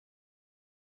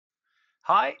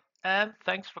Hi, and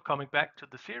thanks for coming back to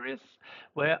the series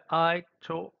where I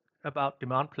talk about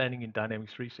demand planning in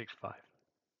Dynamics 365.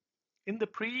 In the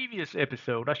previous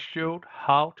episode, I showed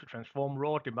how to transform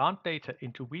raw demand data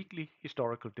into weekly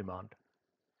historical demand.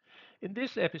 In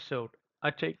this episode, I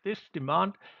take this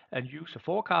demand and use a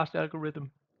forecast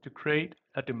algorithm to create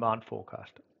a demand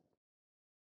forecast.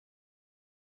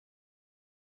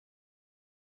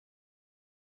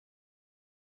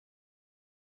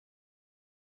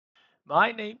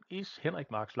 My name is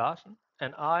Henrik Marx Larsen,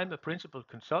 and I'm a principal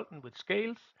consultant with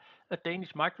Scales, a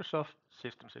Danish Microsoft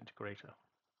systems integrator.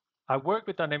 I worked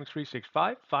with Dynamics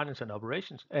 365, Finance and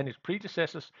Operations, and its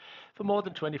predecessors for more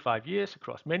than 25 years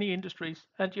across many industries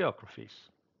and geographies.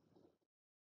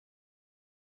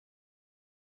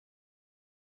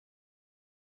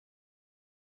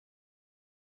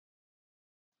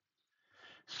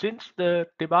 Since the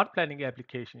demand planning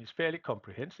application is fairly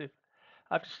comprehensive,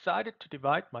 I've decided to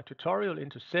divide my tutorial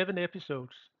into 7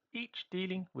 episodes, each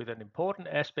dealing with an important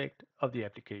aspect of the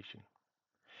application.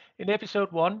 In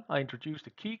episode 1, I introduce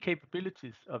the key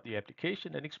capabilities of the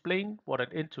application and explain what an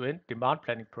end-to-end demand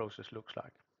planning process looks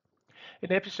like.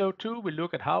 In episode 2, we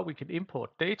look at how we can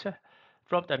import data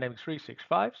from Dynamics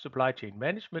 365, supply chain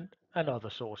management, and other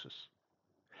sources.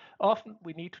 Often,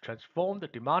 we need to transform the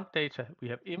demand data we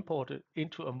have imported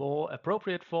into a more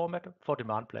appropriate format for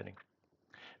demand planning.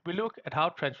 We look at how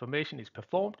transformation is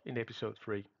performed in episode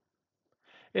 3.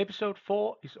 Episode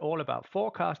 4 is all about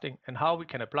forecasting and how we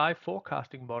can apply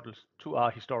forecasting models to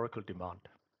our historical demand.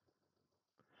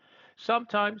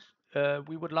 Sometimes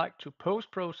we would like to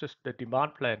post-process the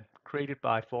demand plan created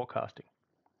by forecasting.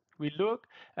 We look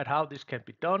at how this can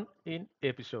be done in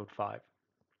episode 5.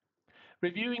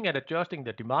 Reviewing and adjusting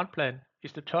the demand plan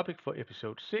is the topic for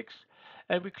episode 6,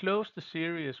 and we close the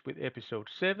series with episode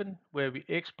 7, where we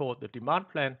export the demand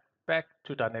plan back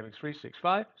to Dynamics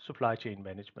 365 Supply Chain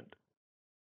Management.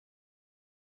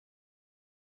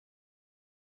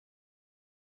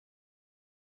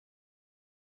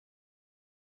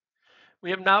 We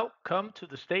have now come to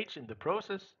the stage in the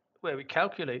process where we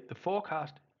calculate the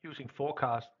forecast using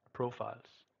forecast profiles.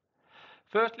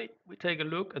 Firstly, we take a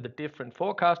look at the different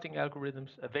forecasting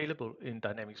algorithms available in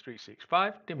Dynamics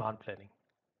 365 demand planning.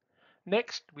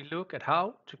 Next, we look at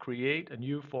how to create a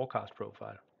new forecast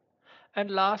profile. And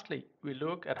lastly, we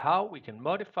look at how we can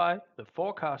modify the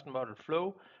forecast model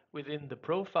flow within the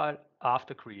profile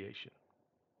after creation.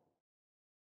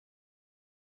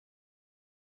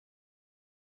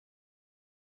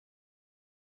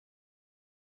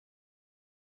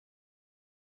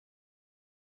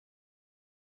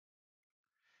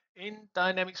 In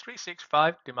Dynamics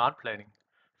 365 demand planning,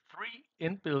 3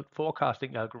 inbuilt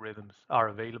forecasting algorithms are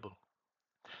available.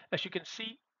 As you can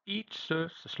see, each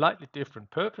serves a slightly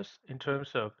different purpose in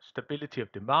terms of stability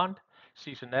of demand,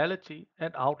 seasonality,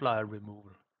 and outlier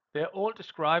removal. They are all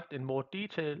described in more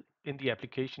detail in the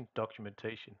application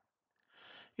documentation.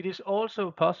 It is also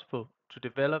possible to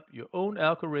develop your own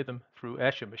algorithm through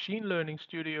Azure Machine Learning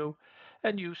Studio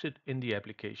and use it in the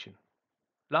application.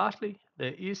 Lastly,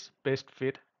 there is best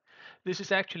fit. This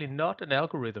is actually not an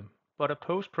algorithm, but a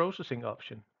post-processing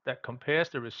option that compares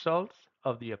the results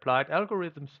of the applied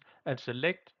algorithms and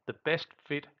select the best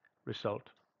fit result.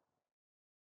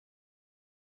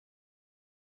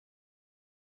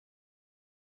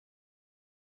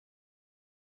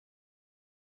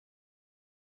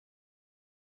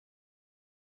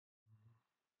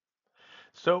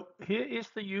 So here is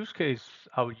the use case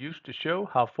I will use to show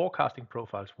how forecasting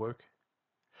profiles work.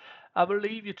 I will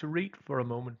leave you to read for a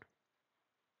moment.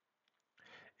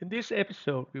 In this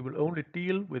episode, we will only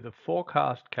deal with the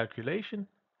forecast calculation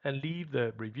and leave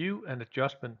the review and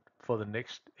adjustment for the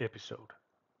next episode.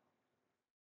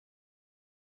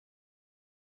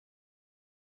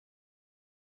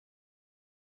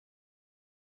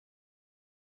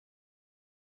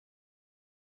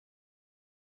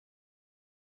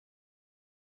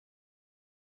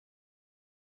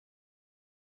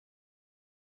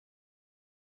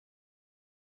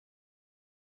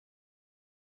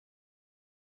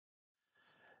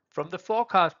 From the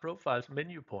Forecast Profiles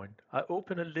menu point, I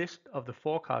open a list of the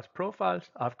forecast profiles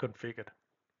I've configured.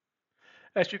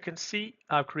 As you can see,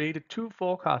 I've created 2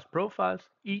 forecast profiles,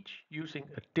 each using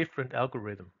a different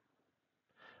algorithm.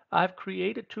 I've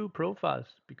created 2 profiles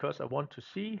because I want to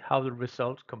see how the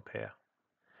results compare.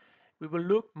 We will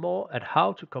look more at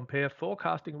how to compare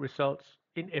forecasting results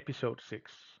in episode 6.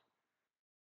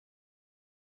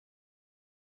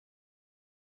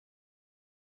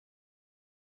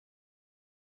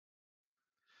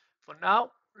 For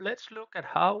now, let's look at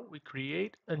how we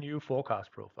create a new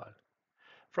forecast profile.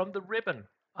 From the ribbon,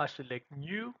 I select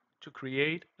New to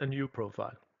create a new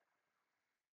profile.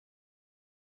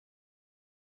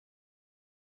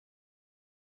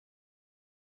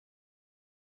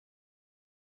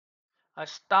 I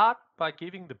start by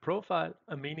giving the profile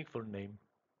a meaningful name.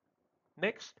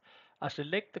 Next, I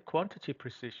select the quantity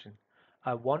precision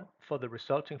I want for the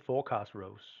resulting forecast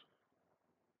rows.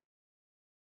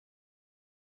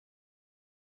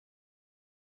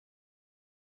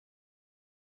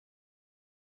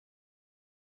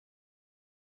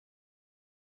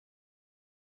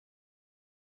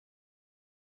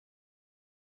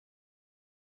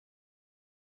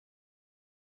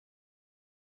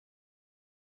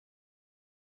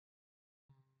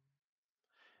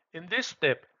 In this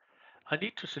step, I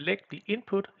need to select the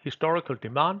input historical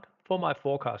demand for my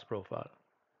forecast profile.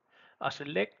 I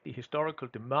select the historical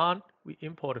demand we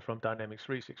imported from Dynamics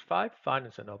 365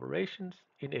 Finance and Operations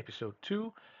in episode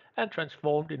 2 and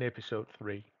transformed in episode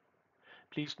 3.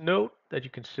 Please note that you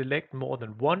can select more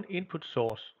than one input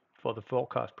source for the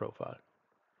forecast profile.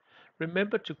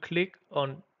 Remember to click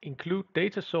on Include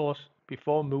Data Source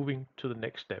before moving to the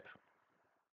next step.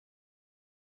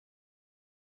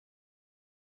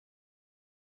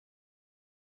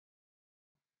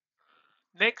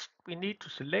 Next, we need to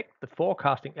select the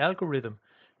forecasting algorithm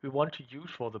we want to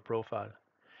use for the profile.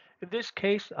 In this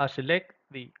case, I select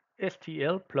the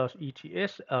STL plus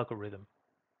ETS algorithm.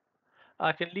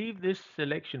 I can leave this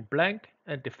selection blank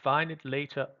and define it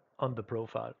later on the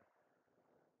profile.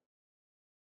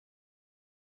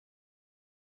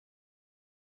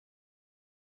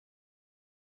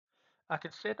 I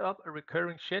can set up a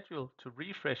recurring schedule to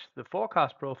refresh the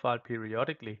forecast profile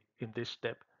periodically in this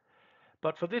step,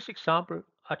 but for this example,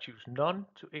 I choose none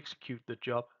to execute the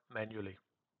job manually.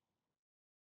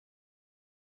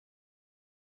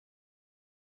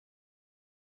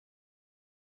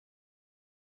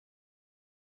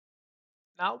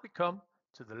 Now we come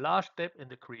to the last step in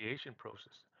the creation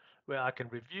process, where I can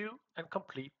review and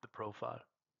complete the profile.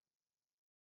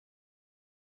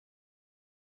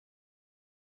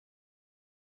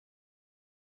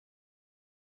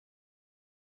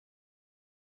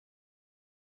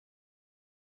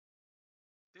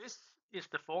 This is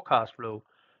the forecast flow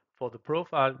for the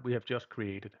profile we have just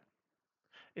created.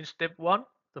 In step 1,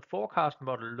 the forecast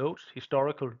model loads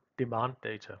historical demand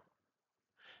data.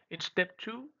 In step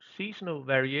 2, seasonal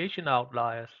variation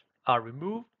outliers are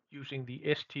removed using the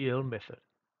STL method.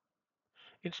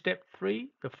 In step 3,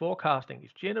 the forecasting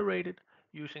is generated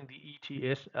using the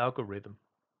ETS algorithm.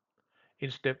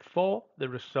 In step 4, the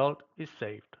result is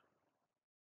saved.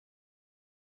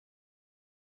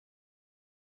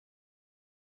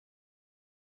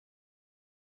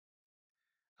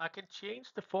 I can change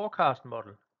the forecast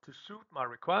model to suit my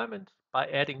requirements by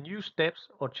adding new steps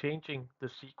or changing the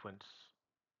sequence.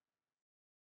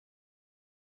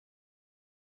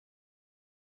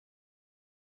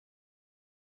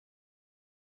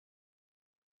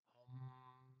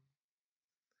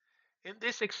 In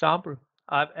this example,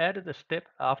 I've added a step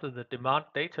after the demand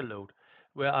data load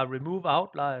where I remove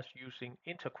outliers using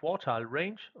interquartile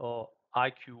range or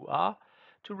IQR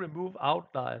to remove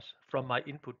outliers from my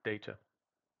input data.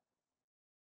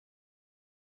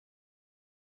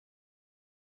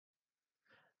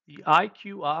 The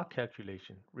IQR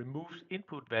calculation removes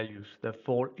input values that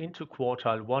fall into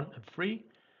quartile 1 and 3,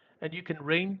 and you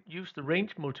can use the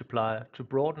range multiplier to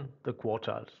broaden the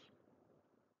quartiles.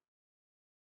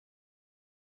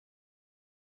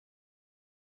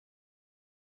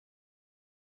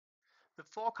 The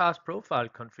forecast profile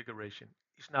configuration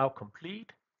is now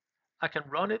complete. I can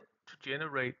run it to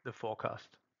generate the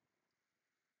forecast.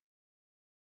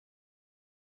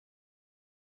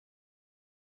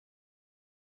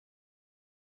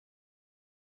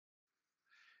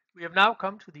 We have now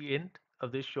come to the end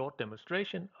of this short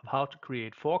demonstration of how to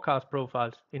create forecast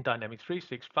profiles in Dynamics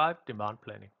 365 Demand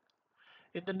Planning.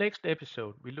 In the next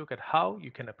episode, we look at how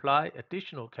you can apply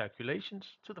additional calculations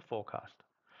to the forecast.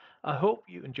 I hope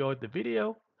you enjoyed the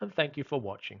video and thank you for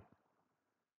watching.